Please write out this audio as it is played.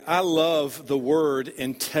I love the word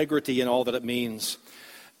integrity and all that it means.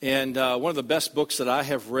 And one of the best books that I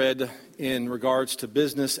have read in regards to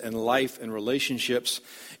business and life and relationships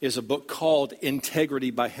is a book called Integrity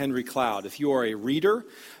by Henry Cloud. If you are a reader,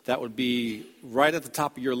 that would be right at the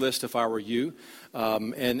top of your list if I were you.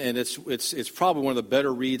 And it's probably one of the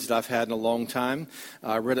better reads that I've had in a long time.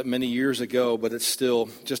 I read it many years ago, but it's still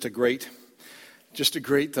just a great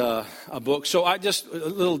book. So a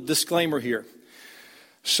little disclaimer here.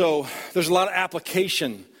 So there's a lot of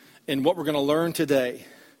application in what we're going to learn today,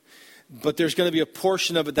 but there's going to be a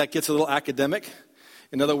portion of it that gets a little academic.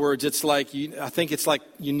 In other words, I think it's like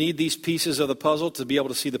you need these pieces of the puzzle to be able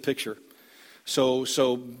to see the picture.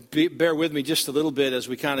 So bear with me just a little bit as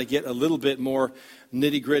we kind of get a little bit more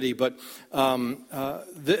nitty gritty. But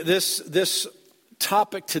this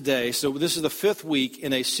topic today, so this is the fifth week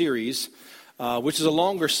in a series, which is a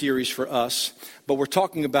longer series for us, but we're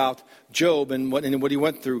talking about Job and what he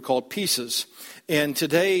went through called Pieces. And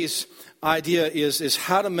today's idea is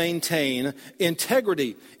how to maintain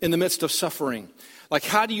integrity in the midst of suffering. Like,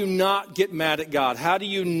 how do you not get mad at God? How do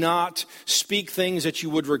you not speak things that you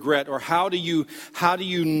would regret? Or how do you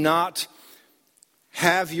not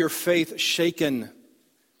have your faith shaken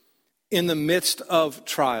in the midst of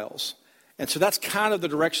trials? And so that's kind of the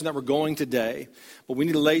direction that we're going today. But we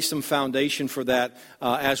need to lay some foundation for that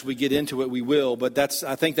as we get into it. We will. But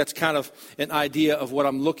I think that's kind of an idea of what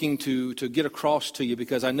I'm looking to get across to you.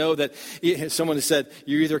 Because I know that someone has said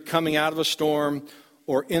you're either coming out of a storm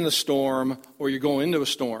or in a storm or you're going into a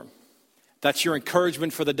storm. That's your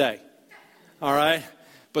encouragement for the day. All right?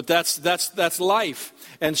 But that's life.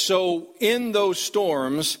 And so in those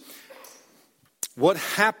storms, what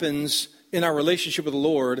happens in our relationship with the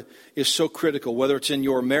Lord is so critical, whether it's in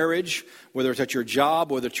your marriage, whether it's at your job,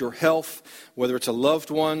 whether it's your health, whether it's a loved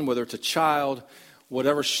one, whether it's a child,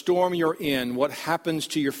 whatever storm you're in, what happens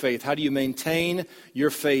to your faith? How do you maintain your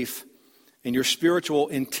faith and your spiritual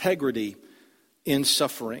integrity in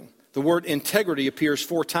suffering? The word integrity appears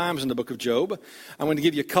 4 times in the book of Job. I'm going to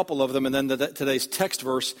give you a couple of them, and then today's text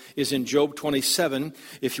verse is in Job 27.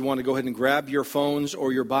 If you want to go ahead and grab your phones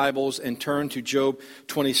or your Bibles and turn to Job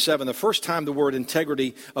 27. The first time the word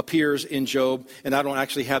integrity appears in Job, and I don't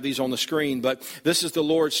actually have these on the screen, but this is the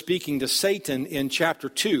Lord speaking to Satan in chapter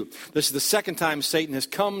 2. This is the second time Satan has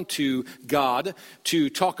come to God to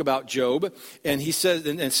talk about Job, and he says,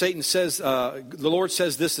 and Satan says, the Lord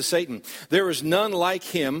says this to Satan: "There is none like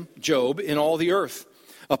him, Job, in all the earth,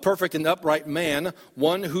 a perfect and upright man,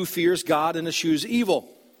 one who fears God and eschews evil.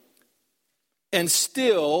 And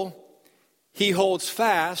still he holds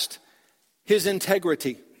fast his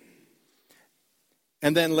integrity."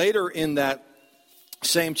 And then later in that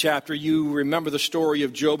same chapter, you remember the story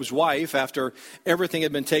of Job's wife after everything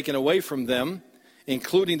had been taken away from them,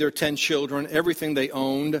 including their 10 children, everything they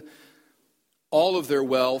owned, all of their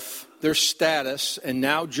wealth, their status, and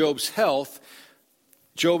now Job's health.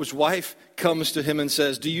 Job's wife comes to him and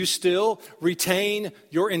says, "Do you still retain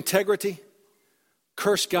your integrity?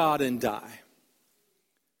 Curse God and die."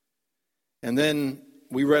 And then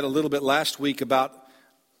we read a little bit last week about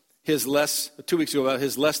 2 weeks ago, about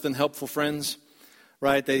his less than helpful friends,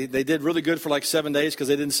 right? They did really good for like 7 days because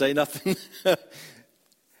they didn't say nothing.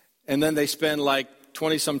 And then they spend like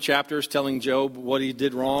 20-some chapters telling Job what he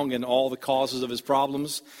did wrong and all the causes of his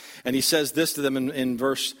problems. And he says this to them in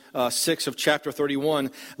verse 6 of chapter 31,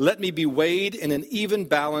 "Let me be weighed in an even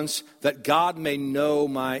balance that God may know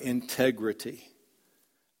my integrity."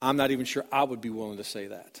 I'm not even sure I would be willing to say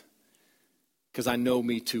that because I know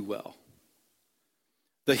me too well.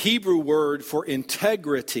 The Hebrew word for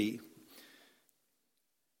integrity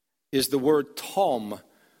is the word tom.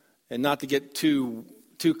 And not to get too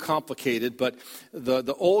complicated, but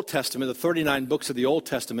the Old Testament, the 39 books of the Old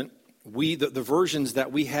Testament, the versions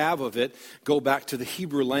that we have of it go back to the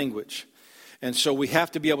Hebrew language. And so we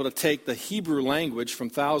have to be able to take the Hebrew language from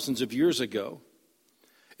thousands of years ago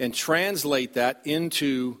and translate that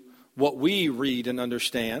into what we read and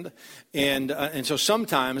understand. And so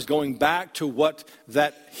sometimes going back to what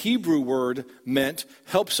that Hebrew word meant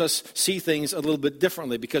helps us see things a little bit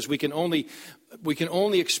differently, because we can only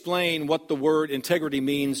explain what the word integrity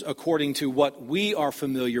means according to what we are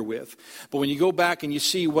familiar with. But when you go back and you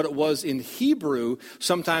see what it was in Hebrew,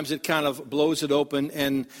 sometimes it kind of blows it open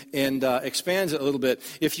and expands it a little bit.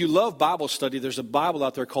 If you love Bible study, there's a Bible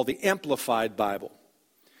out there called the Amplified Bible.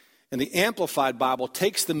 And the Amplified Bible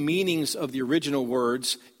takes the meanings of the original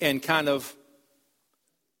words and kind of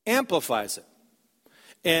amplifies it.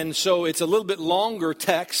 And so it's a little bit longer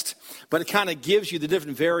text, but it kind of gives you the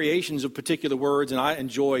different variations of particular words, and I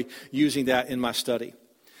enjoy using that in my study.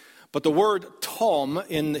 But the word tom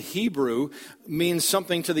in Hebrew means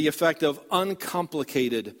something to the effect of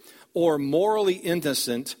uncomplicated or morally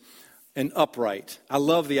innocent and upright. I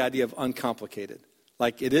love the idea of uncomplicated.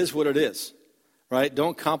 Like, it is what it is, right?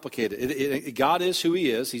 Don't complicate it. God is who he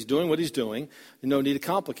is. He's doing what he's doing. No need to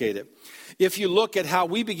complicate it. If you look at how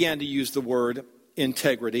we began to use the word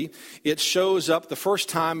integrity, it shows up the first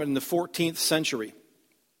time in the 14th century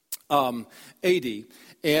AD.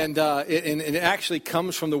 And it actually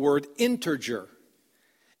comes from the word integer.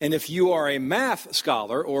 And if you are a math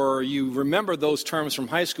scholar, or you remember those terms from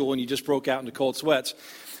high school and you just broke out into cold sweats,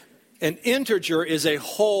 an integer is a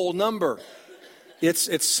whole number.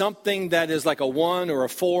 It's something that is like a 1 or a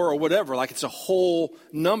 4 or whatever. Like, it's a whole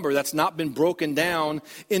number that's not been broken down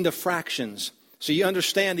into fractions. So you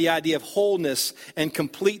understand the idea of wholeness and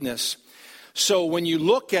completeness. So when you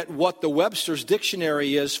look at what the Webster's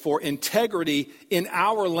Dictionary is for integrity in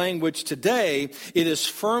our language today, it is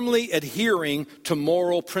firmly adhering to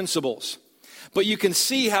moral principles. But you can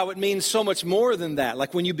see how it means so much more than that.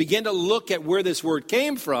 Like, when you begin to look at where this word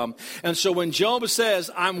came from. And so when Job says,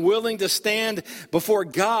 I'm willing to stand before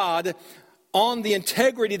God on the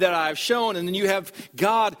integrity that I've shown, and then you have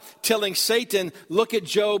God telling Satan, look at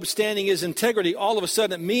Job standing his integrity, all of a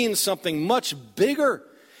sudden it means something much bigger.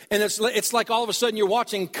 And it's like all of a sudden you're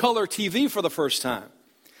watching color TV for the first time.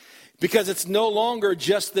 Because it's no longer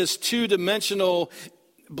just this two-dimensional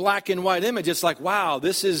black and white image. It's like, wow,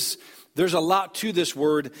 there's a lot to this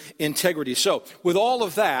word integrity. So with all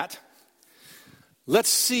of that, let's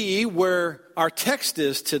see where our text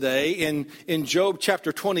is today in Job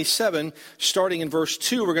chapter 27, starting in verse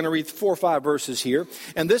 2. We're going to read 4 or 5 verses here.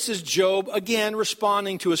 And this is Job, again,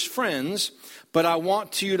 responding to his friends. But I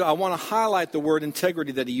want to highlight the word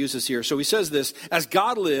integrity that he uses here. So he says this, as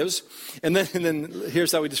God lives, and then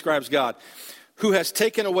here's how he describes God, who has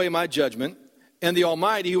taken away my judgment, and the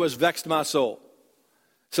Almighty who has vexed my soul.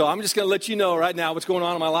 So I'm just going to let you know right now what's going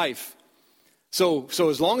on in my life. So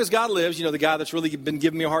as long as God lives, the guy that's really been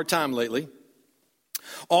giving me a hard time lately,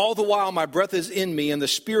 all the while my breath is in me and the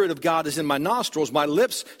Spirit of God is in my nostrils, my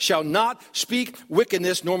lips shall not speak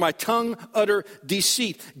wickedness, nor my tongue utter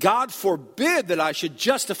deceit. God forbid that I should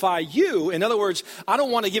justify you. In other words, I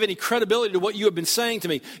don't want to give any credibility to what you have been saying to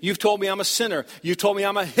me. You've told me I'm a sinner. You've told me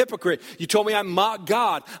I'm a hypocrite. You told me I mock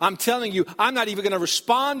God. I'm telling you, I'm not even going to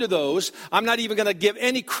respond to those. I'm not even going to give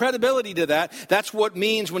any credibility to that. That's what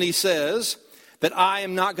means when he says that I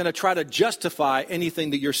am not going to try to justify anything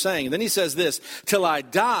that you're saying. And then he says this, till I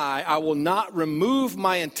die, I will not remove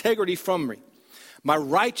my integrity from me. My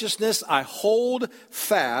righteousness I hold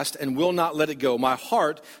fast and will not let it go. My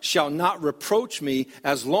heart shall not reproach me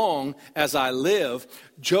as long as I live.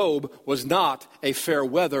 Job was not a fair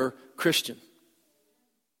weather Christian.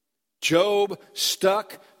 Job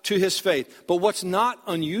stuck to his faith. But what's not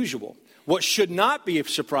unusual, what should not be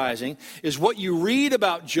surprising, is what you read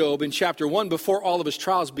about Job in chapter 1 before all of his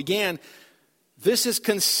trials began. This is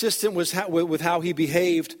consistent with how he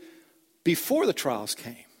behaved before the trials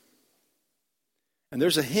came. And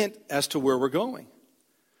there's a hint as to where we're going.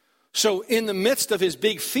 So in the midst of his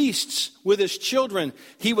big feasts with his children,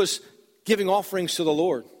 he was giving offerings to the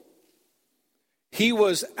Lord. He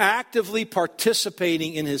was actively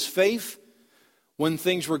participating in his faith when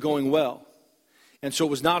things were going well. And so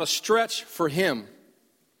it was not a stretch for him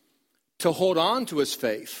to hold on to his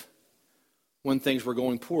faith when things were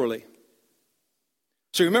going poorly.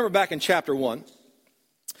 So remember back in chapter 1,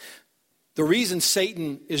 the reason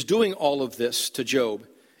Satan is doing all of this to Job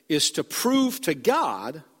is to prove to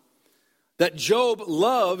God that Job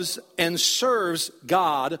loves and serves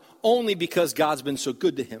God only because God's been so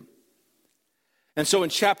good to him. And so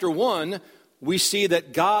in chapter 1, we see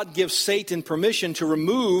that God gives Satan permission to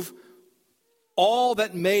remove all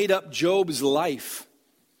that made up Job's life.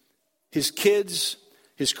 His kids,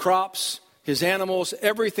 his crops, his animals,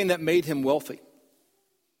 everything that made him wealthy.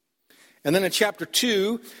 And then in chapter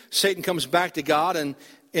 2, Satan comes back to God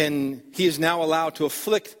and he is now allowed to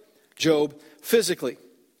afflict Job physically.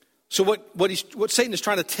 So what Satan is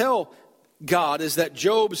trying to tell God is that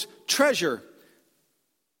Job's treasure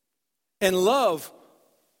and love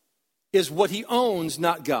is what he owns,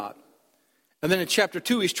 not God. And then in chapter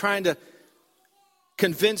 2, he's trying to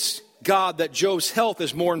convince God that Job's health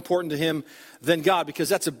is more important to him than God, because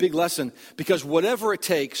that's a big lesson. Because whatever it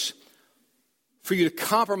takes for you to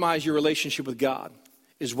compromise your relationship with God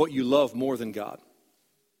is what you love more than God.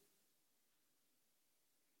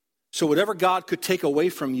 So whatever God could take away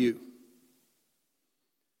from you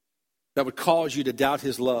that would cause you to doubt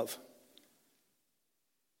his love,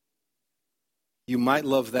 you might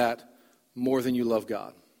love that more than you love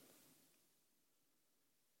God.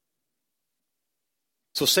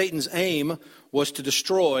 So Satan's aim was to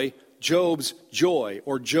destroy Job's joy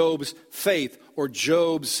or Job's faith or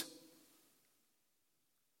Job's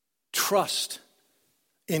trust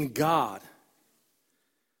in God.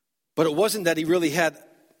 But it wasn't that he really had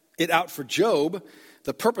it out for Job.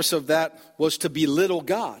 The purpose of that was to belittle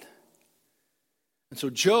God. And so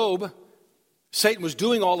Satan was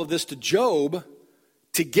doing all of this to Job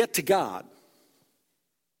to get to God.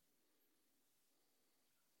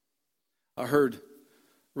 I heard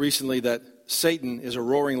recently that Satan is a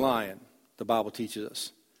roaring lion, the Bible teaches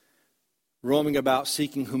us, roaming about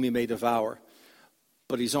seeking whom he may devour,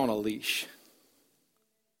 but he's on a leash.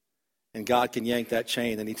 And God can yank that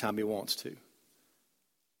chain anytime he wants to.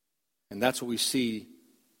 And that's what we see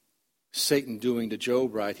Satan doing to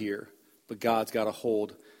Job right here, but God's got a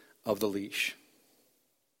hold of the leash.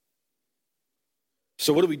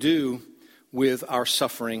 So what do we do with our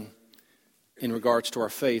suffering in regards to our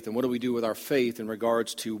faith? And what do we do with our faith in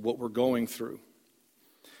regards to what we're going through?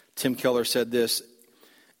 Tim Keller said this: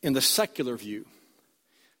 in the secular view,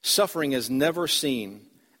 suffering is never seen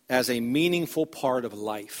as a meaningful part of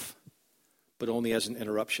life, but only as an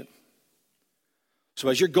interruption. So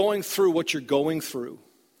as you're going through what you're going through,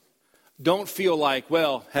 don't feel like,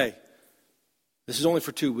 well, hey, this is only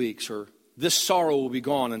for 2 weeks, or this sorrow will be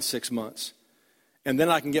gone in 6 months, and then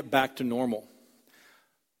I can get back to normal.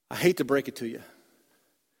 I hate to break it to you,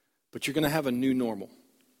 but you're going to have a new normal.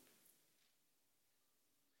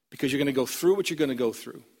 Because you're going to go through what you're going to go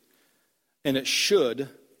through. And it should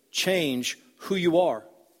change who you are.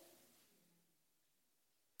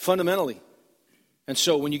 Fundamentally. And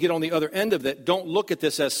so when you get on the other end of that, don't look at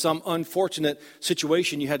this as some unfortunate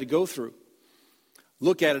situation you had to go through.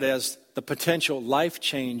 Look at it as the potential life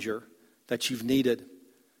changer that you've needed.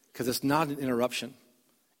 Because it's not an interruption.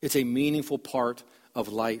 It's a meaningful part of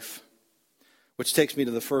life. Which takes me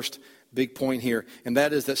to the first big point here, and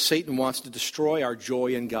that is that Satan wants to destroy our joy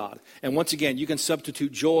in God. And once again, you can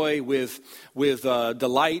substitute joy with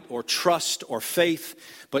delight or trust or faith,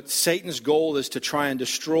 but Satan's goal is to try and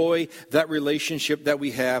destroy that relationship that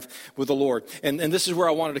we have with the Lord. And this is where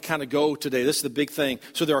I wanted to kind of go today. This is the big thing.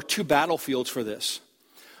 So there are two battlefields for this.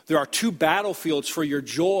 There are two battlefields for your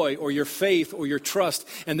joy or your faith or your trust,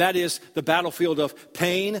 and that is the battlefield of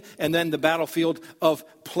pain and then the battlefield of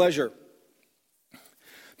pleasure.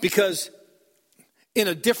 Because in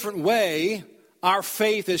a different way, our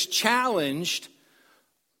faith is challenged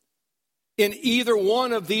in either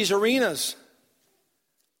one of these arenas.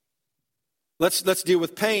 Let's deal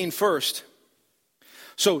with pain first.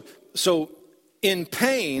 So in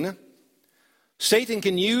pain, Satan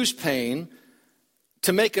can use pain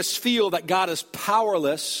to make us feel that God is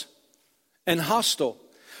powerless and hostile.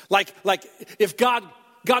 Like if God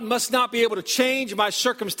must not be able to change my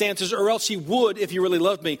circumstances, or else he would if he really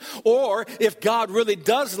loved me. Or if God really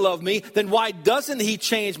does love me, then why doesn't he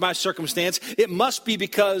change my circumstance? It must be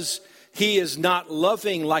because he is not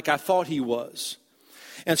loving like I thought he was.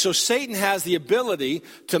 And so Satan has the ability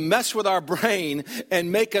to mess with our brain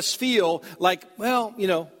and make us feel like, well,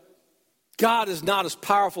 God is not as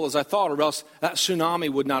powerful as I thought, or else that tsunami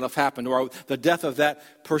would not have happened, or the death of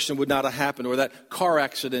that person would not have happened, or that car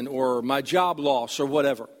accident, or my job loss, or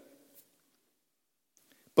whatever.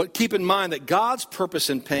 But keep in mind that God's purpose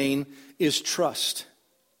in pain is trust.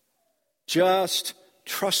 Just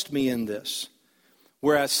trust me in this.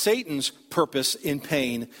 Whereas Satan's purpose in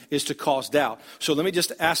pain is to cause doubt. So let me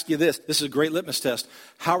just ask you this. This is a great litmus test.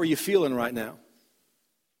 How are you feeling right now?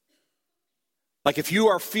 Like if you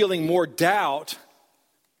are feeling more doubt,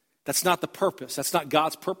 that's not the purpose. That's not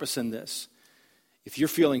God's purpose in this. If you're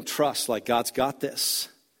feeling trust, like God's got this,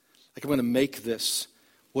 like I'm going to make this,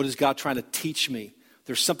 what is God trying to teach me?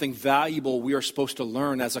 There's something valuable we are supposed to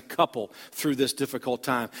learn as a couple through this difficult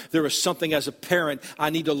time. There is something as a parent I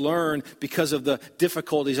need to learn because of the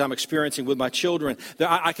difficulties I'm experiencing with my children.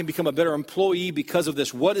 I can become a better employee because of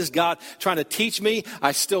this. What is God trying to teach me?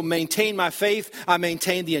 I still maintain my faith. I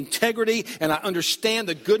maintain the integrity, and I understand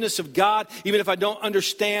the goodness of God, even if I don't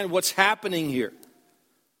understand what's happening here.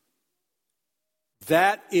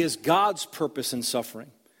 That is God's purpose in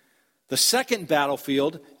suffering. The second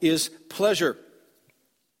battlefield is pleasure.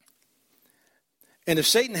 And if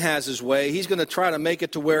Satan has his way, he's going to try to make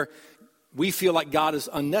it to where we feel like God is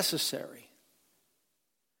unnecessary.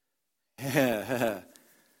 How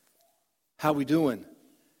we doing?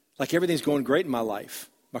 Like everything's going great in my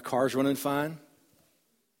life. My car's running fine.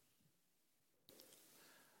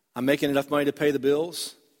 I'm making enough money to pay the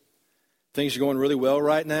bills. Things are going really well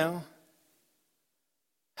right now.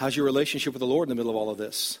 How's your relationship with the Lord in the middle of all of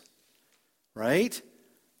this? Right?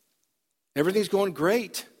 Everything's going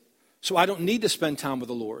great. So I don't need to spend time with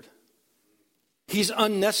the Lord. He's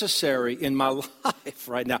unnecessary in my life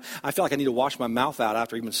right now. I feel like I need to wash my mouth out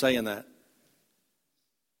after even saying that.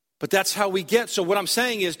 But that's how we get. So what I'm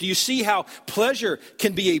saying is, do you see how pleasure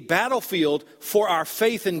can be a battlefield for our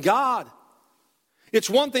faith in God? It's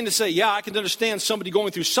one thing to say, yeah, I can understand somebody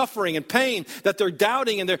going through suffering and pain, that they're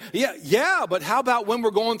doubting and yeah, but how about when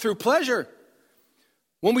we're going through pleasure?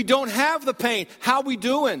 When we don't have the pain, how we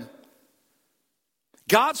doing?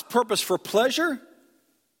 God's purpose for pleasure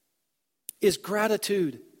is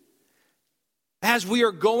gratitude. As we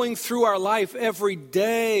are going through our life every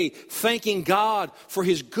day, thanking God for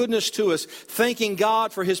His goodness to us, thanking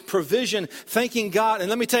God for His provision, thanking God, and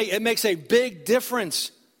let me tell you, it makes a big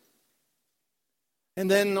difference. And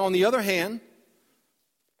then on the other hand,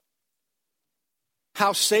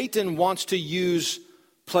 how Satan wants to use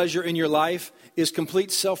pleasure in your life is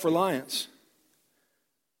complete self-reliance.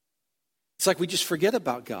 It's like we just forget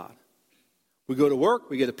about God. We go to work,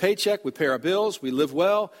 we get a paycheck, we pay our bills, we live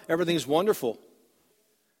well, everything's wonderful.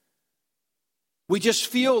 We just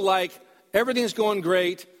feel like everything's going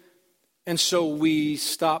great, and so we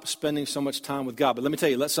stop spending so much time with God. But let me tell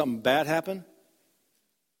you, let something bad happen.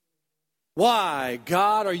 Why,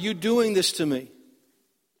 God, are you doing this to me?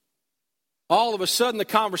 All of a sudden, the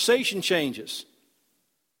conversation changes.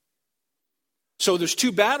 So there's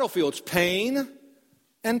two battlefields, pain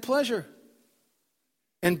and pleasure.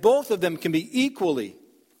 And both of them can be equally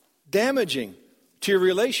damaging to your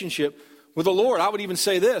relationship with the Lord. I would even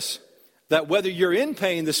say this, that whether you're in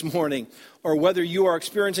pain this morning or whether you are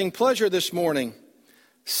experiencing pleasure this morning,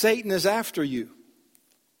 Satan is after you.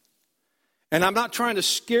 And I'm not trying to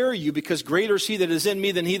scare you, because greater is He that is in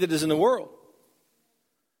me than he that is in the world.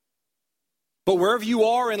 But wherever you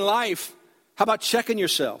are in life, how about checking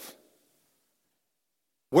yourself?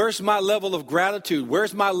 Where's my level of gratitude?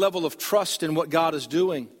 Where's my level of trust in what God is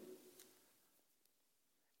doing?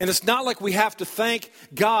 And it's not like we have to thank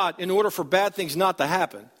God in order for bad things not to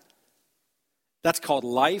happen. That's called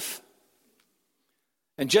life.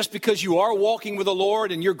 And just because you are walking with the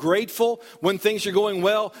Lord and you're grateful when things are going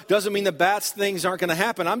well, doesn't mean the bad things aren't going to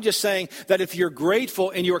happen. I'm just saying that if you're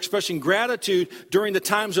grateful and you're expressing gratitude during the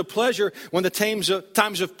times of pleasure, when the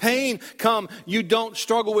times of pain come, you don't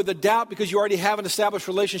struggle with the doubt, because you already have an established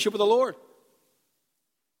relationship with the Lord.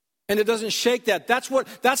 And it doesn't shake that.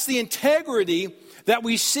 That's the integrity that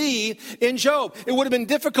we see in Job. It would have been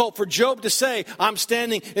difficult for Job to say, I'm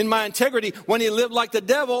standing in my integrity, when he lived like the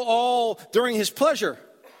devil all during his pleasure.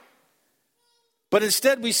 But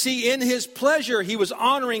instead we see in his pleasure, he was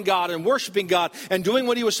honoring God and worshiping God and doing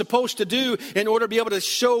what he was supposed to do in order to be able to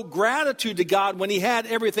show gratitude to God when he had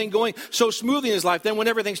everything going so smoothly in his life. Then when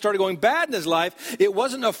everything started going bad in his life, it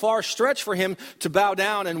wasn't a far stretch for him to bow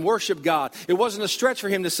down and worship God. It wasn't a stretch for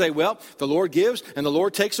him to say, well, the Lord gives and the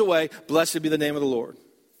Lord takes away. Blessed be the name of the Lord.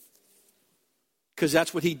 Because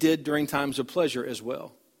that's what he did during times of pleasure as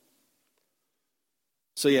well.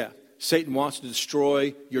 So yeah. Satan wants to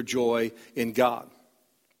destroy your joy in God.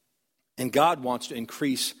 And God wants to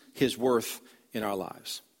increase His worth in our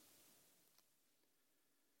lives.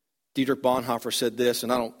 Dietrich Bonhoeffer said this,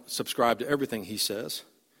 and I don't subscribe to everything he says,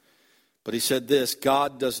 but he said this: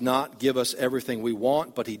 God does not give us everything we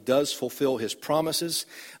want, but He does fulfill His promises,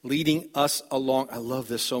 leading us along, I love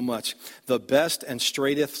this so much, the best and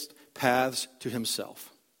straightest paths to Himself.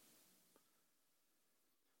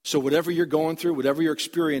 So whatever you're going through, whatever you're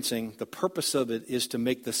experiencing, the purpose of it is to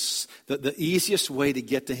make this the easiest way to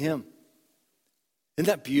get to Him. Isn't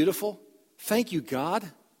that beautiful? Thank you, God.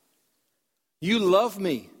 You love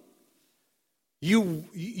me.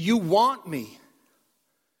 You want me.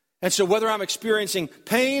 And so whether I'm experiencing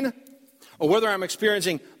pain or whether I'm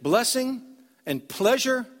experiencing blessing and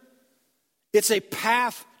pleasure, it's a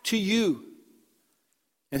path to you.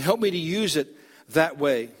 And help me to use it that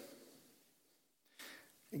way.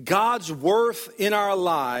 God's worth in our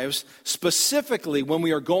lives, specifically when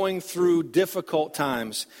we are going through difficult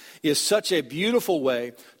times, is such a beautiful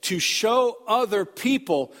way to show other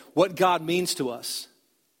people what God means to us.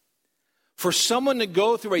 For someone to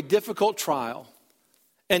go through a difficult trial,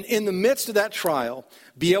 and in the midst of that trial,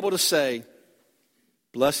 be able to say,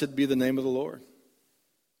 blessed be the name of the Lord,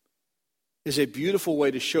 is a beautiful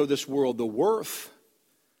way to show this world the worth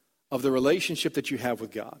of the relationship that you have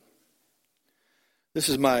with God. This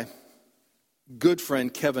is my good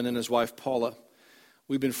friend Kevin and his wife Paula.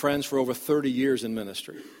 We've been friends for over 30 years in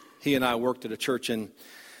ministry. He and I worked at a church in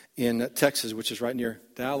Texas, which is right near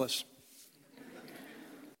Dallas.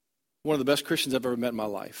 One of the best Christians I've ever met in my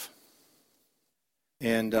life.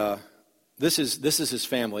 And this is his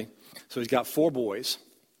family. So he's got 4 boys.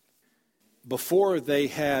 Before they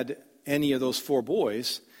had any of those 4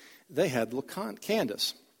 boys, they had little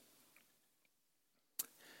Candace.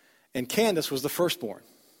 And Candace was the firstborn.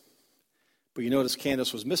 But you notice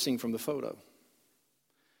Candace was missing from the photo.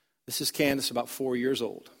 This is Candace, about 4 years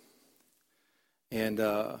old. And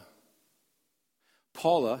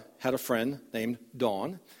Paula had a friend named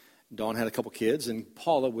Dawn. Dawn had a couple kids, and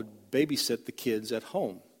Paula would babysit the kids at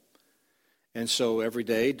home. And so every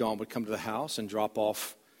day, Dawn would come to the house and drop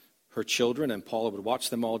off her children, and Paula would watch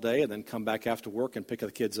them all day and then come back after work and pick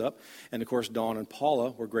the kids up. And, of course, Dawn and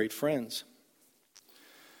Paula were great friends.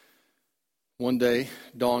 One day,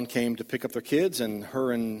 Dawn came to pick up their kids, and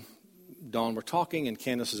her and Dawn were talking, and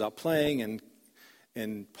Candace is out playing,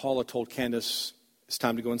 and Paula told Candace, it's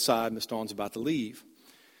time to go inside, Miss Dawn's about to leave.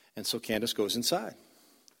 And so Candace goes inside.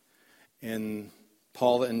 And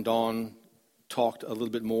Paula and Dawn talked a little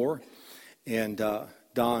bit more, and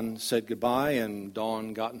Dawn said goodbye, and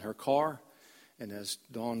Dawn got in her car, and as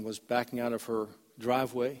Dawn was backing out of her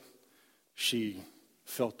driveway, she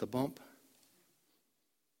felt the bump.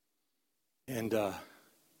 And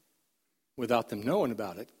without them knowing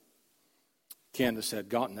about it, Candace had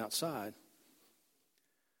gotten outside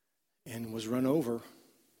and was run over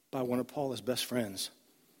by one of Paula's best friends.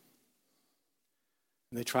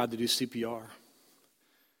 And they tried to do CPR.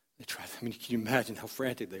 Can you imagine how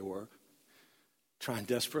frantic they were? Trying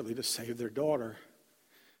desperately to save their daughter.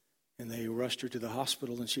 And they rushed her to the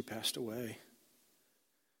hospital, and she passed away.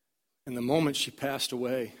 And the moment she passed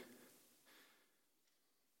away,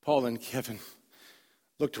 Paula and Kevin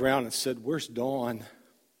looked around and said, "Where's Dawn?"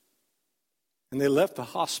 And they left the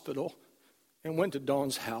hospital and went to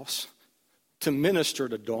Dawn's house to minister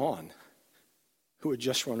to Dawn, who had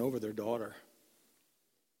just run over their daughter.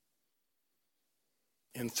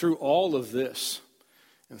 And through all of this,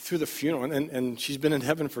 and through the funeral, and she's been in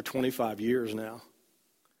heaven for 25 years now.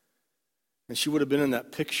 And she would have been in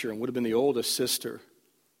that picture and would have been the oldest sister.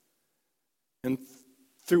 And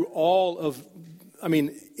through all of,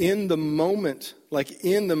 in the moment, like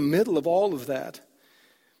in the middle of all of that,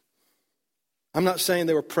 I'm not saying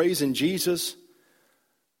they were praising Jesus,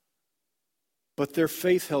 but their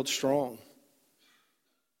faith held strong.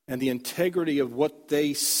 And the integrity of what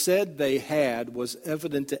they said they had was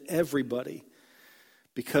evident to everybody.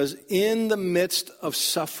 Because in the midst of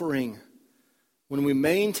suffering, when we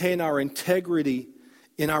maintain our integrity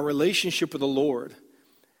in our relationship with the Lord,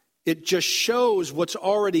 it just shows what's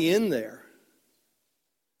already in there.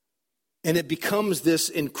 And it becomes this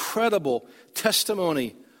incredible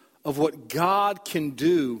testimony of what God can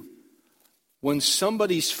do when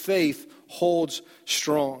somebody's faith holds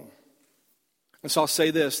strong. And so I'll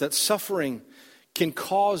say this, that suffering can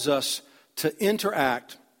cause us to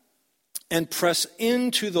interact and press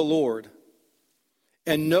into the Lord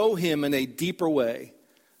and know Him in a deeper way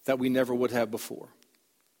that we never would have before.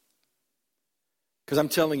 Because I'm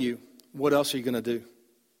telling you, what else are you going to do?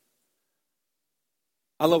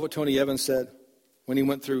 I love what Tony Evans said when he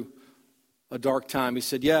went through a dark time. He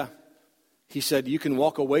said, you can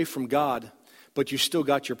walk away from God, but you still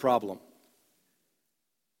got your problem.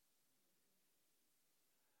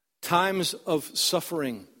 Times of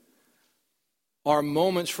suffering are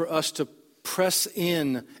moments for us to press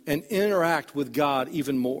in and interact with God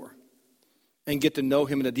even more and get to know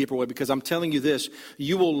Him in a deeper way. Because I'm telling you this,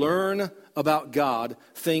 you will learn about God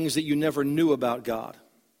things that you never knew about God.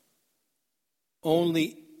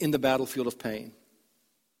 Only in the battlefield of pain.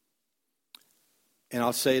 And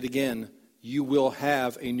I'll say it again, you will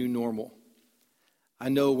have a new normal. I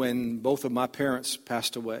know when both of my parents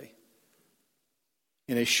passed away,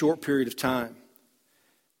 in a short period of time,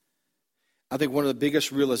 I think one of the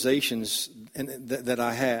biggest realizations that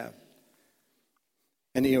I have,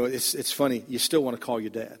 and it's funny, you still want to call your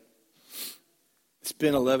dad. It's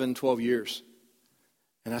been 11, 12 years,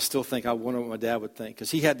 and I still think I wonder what my dad would think,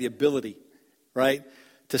 because he had the ability, right,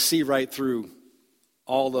 to see right through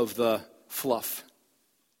all of the fluff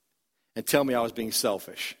and tell me I was being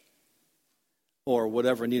selfish or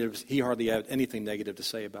whatever needed. He hardly had anything negative to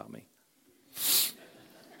say about me.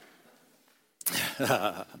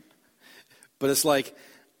 But it's like,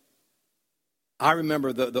 I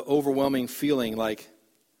remember the overwhelming feeling like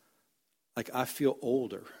I feel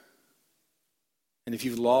older. And if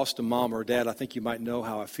you've lost a mom or a dad, I think you might know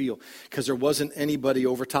how I feel. Because there wasn't anybody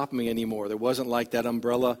over top of me anymore. There wasn't like that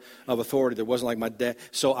umbrella of authority. There wasn't like my dad.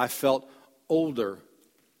 So I felt older.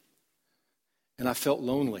 And I felt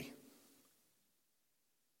lonely.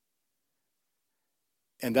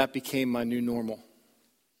 And that became my new normal.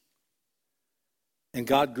 And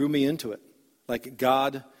God grew me into it. Like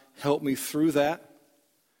God helped me through that.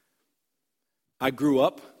 I grew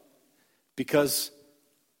up because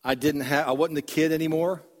I wasn't a kid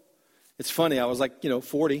anymore. It's funny, I was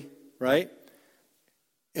 40, right?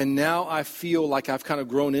 And now I feel like I've kind of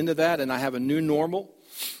grown into that and I have a new normal.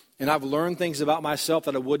 And I've learned things about myself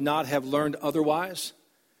that I would not have learned otherwise.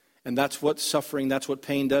 And that's what suffering, that's what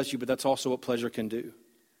pain does to you, but that's also what pleasure can do.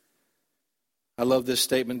 I love this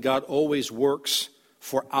statement. God always works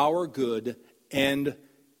for our good and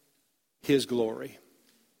His glory.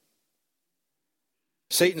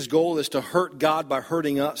 Satan's goal is to hurt God by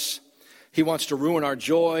hurting us. He wants to ruin our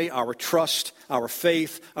joy, our trust, our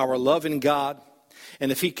faith, our love in God.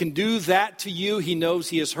 And if he can do that to you, he knows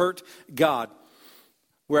he has hurt God.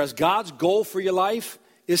 Whereas God's goal for your life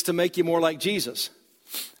is to make you more like Jesus,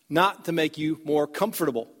 not to make you more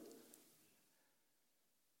comfortable.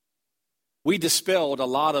 We dispelled a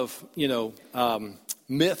lot of,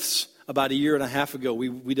 myths about a year and a half ago.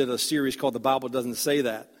 We did a series called The Bible Doesn't Say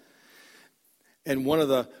That. And one of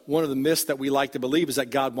the myths that we like to believe is that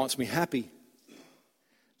God wants me happy.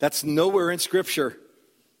 That's nowhere in Scripture.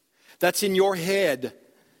 That's in your head.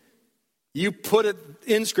 You put it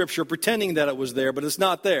in Scripture pretending that it was there, but it's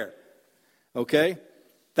not there. Okay?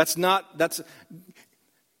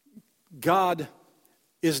 God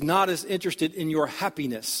is not as interested in your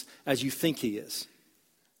happiness as you think He is.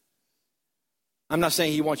 I'm not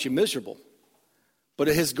saying He wants you miserable, but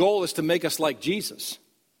His goal is to make us like Jesus.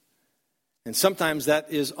 And sometimes that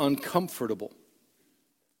is uncomfortable.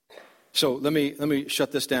 So let me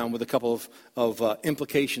shut this down with a couple of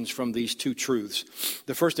implications from these two truths.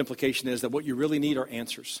 The first implication is that what you really need are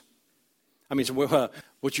answers.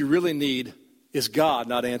 What you really need is God,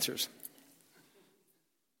 not answers.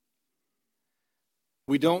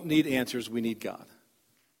 We don't need answers, we need God.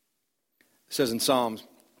 It says in Psalms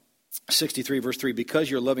 63 verse 3, because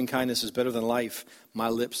your loving kindness is better than life, my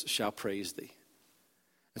lips shall praise thee.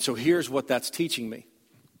 And so here's what that's teaching me.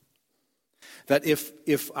 That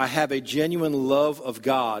if I have a genuine love of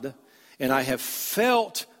God, and I have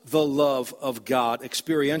felt the love of God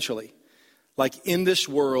experientially, like in this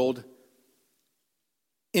world,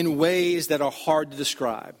 in ways that are hard to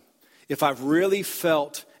describe, if I've really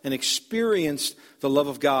felt and experienced the love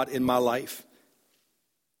of God in my life,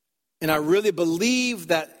 and I really believe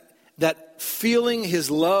that feeling His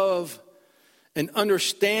love and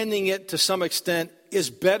understanding it to some extent is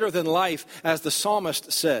better than life, as the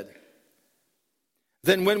psalmist said,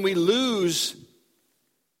 then when we lose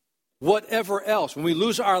whatever else, when we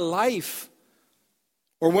lose our life,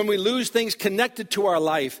 or when we lose things connected to our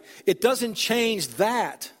life, it doesn't change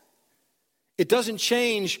that. It doesn't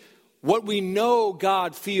change what we know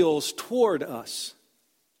God feels toward us.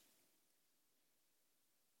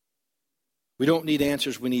 We don't need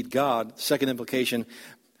answers, we need God. Second implication,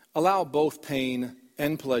 allow both pain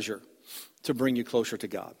and pleasure to bring you closer to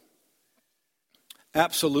God.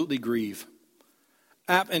 Absolutely grieve.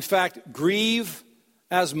 In fact, grieve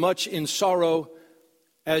as much in sorrow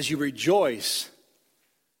as you rejoice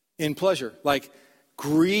in pleasure. Like,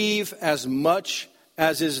 grieve as much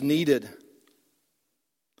as is needed.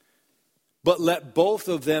 But let both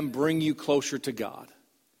of them bring you closer to God.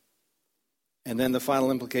 And then the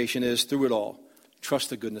final implication is, through it all, trust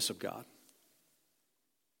the goodness of God.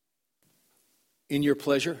 In your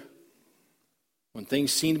pleasure, when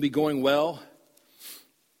things seem to be going well,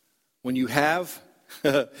 when you have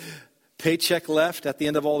paycheck left at the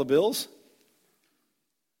end of all the bills,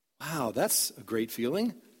 wow, that's a great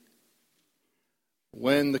feeling.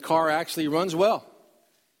 When the car actually runs well,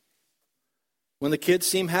 when the kids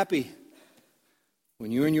seem happy,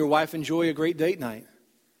 when you and your wife enjoy a great date night,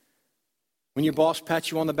 when your boss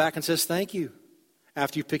pats you on the back and says thank you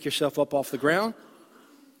after you pick yourself up off the ground,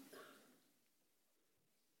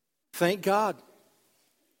 thank God.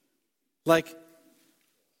 Like,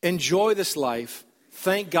 enjoy this life.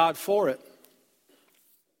 Thank God for it.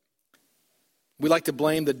 We like to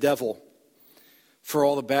blame the devil for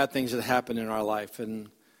all the bad things that happen in our life. And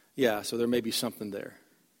yeah, so there may be something there.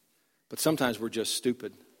 But sometimes we're just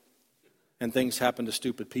stupid. And things happen to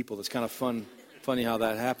stupid people. It's kind of funny how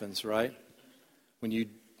that happens, right? When you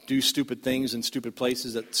do stupid things in stupid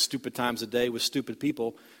places at stupid times of day with stupid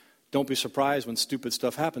people, don't be surprised when stupid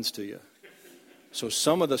stuff happens to you. So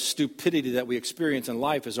some of the stupidity that we experience in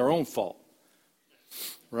life is our own fault,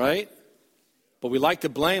 right? But we like to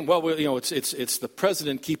blame, it's the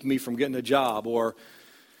president keeping me from getting a job, or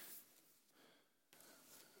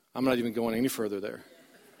I'm not even going any further there.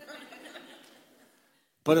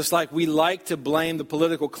 But it's like we like to blame the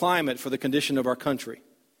political climate for the condition of our country.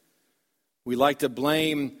 We like to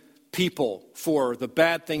blame people for the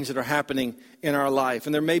bad things that are happening in our life.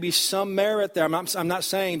 And there may be some merit there. I'm not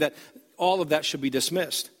saying that all of that should be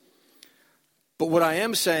dismissed. But what I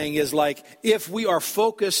am saying is, like, if we are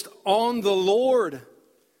focused on the Lord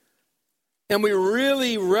and we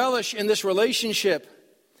really relish in this relationship,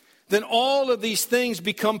 then all of these things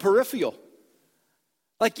become peripheral.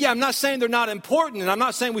 Like, yeah, I'm not saying they're not important, and I'm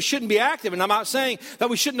not saying we shouldn't be active, and I'm not saying that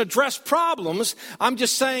we shouldn't address problems. I'm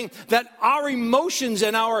just saying that our emotions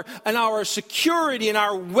and our security and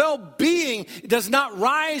our well-being does not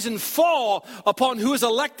rise and fall upon who is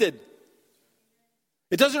elected.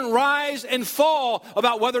 It doesn't rise and fall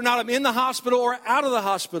about whether or not I'm in the hospital or out of the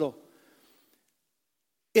hospital.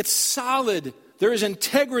 It's solid. There is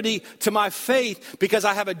integrity to my faith because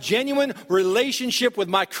I have a genuine relationship with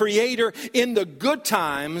my Creator in the good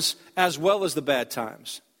times as well as the bad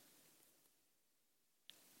times.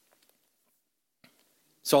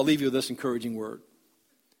 So I'll leave you with this encouraging word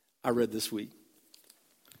I read this week.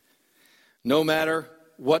 No matter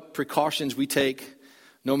what precautions we take,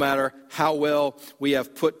 no matter how well we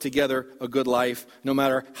have put together a good life, no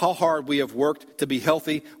matter how hard we have worked to be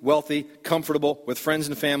healthy, wealthy, comfortable with friends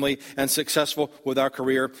and family, and successful with our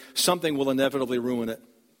career, something will inevitably ruin it.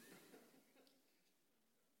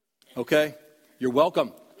 Okay? You're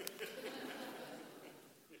welcome.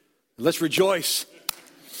 Let's rejoice.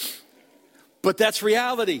 But that's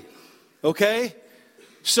reality. Okay?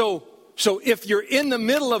 So if you're in the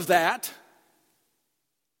middle of that,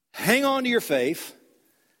 hang on to your faith.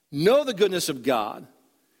 Know the goodness of God,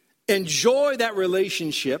 enjoy that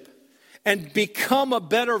relationship, and become a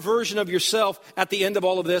better version of yourself at the end of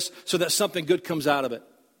all of this so that something good comes out of it.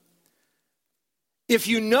 If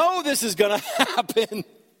you know this is going to happen,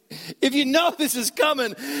 if you know this is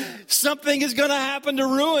coming, something is going to happen to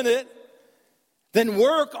ruin it, then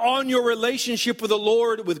work on your relationship with the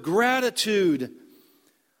Lord with gratitude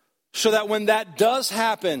so that when that does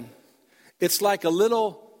happen, it's like a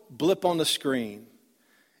little blip on the screen.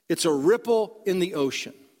 It's a ripple in the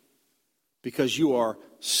ocean because you are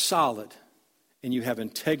solid and you have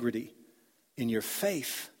integrity in your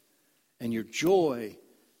faith and your joy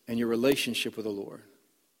and your relationship with the Lord.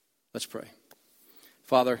 Let's pray.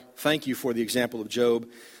 Father, thank you for the example of Job,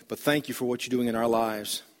 but thank you for what you're doing in our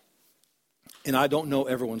lives. And I don't know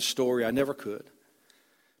everyone's story. I never could.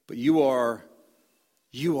 But you are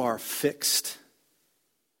fixed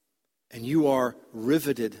and you are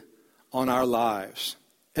riveted on our lives.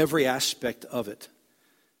 Every aspect of it,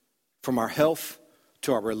 from our health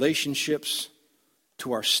to our relationships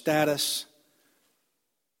to our status,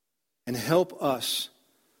 and help us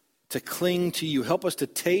to cling to you. Help us to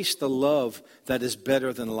taste the love that is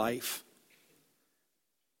better than life,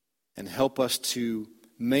 and help us to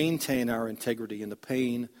maintain our integrity in the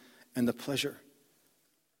pain and the pleasure.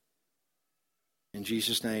 In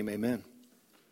Jesus' name, amen.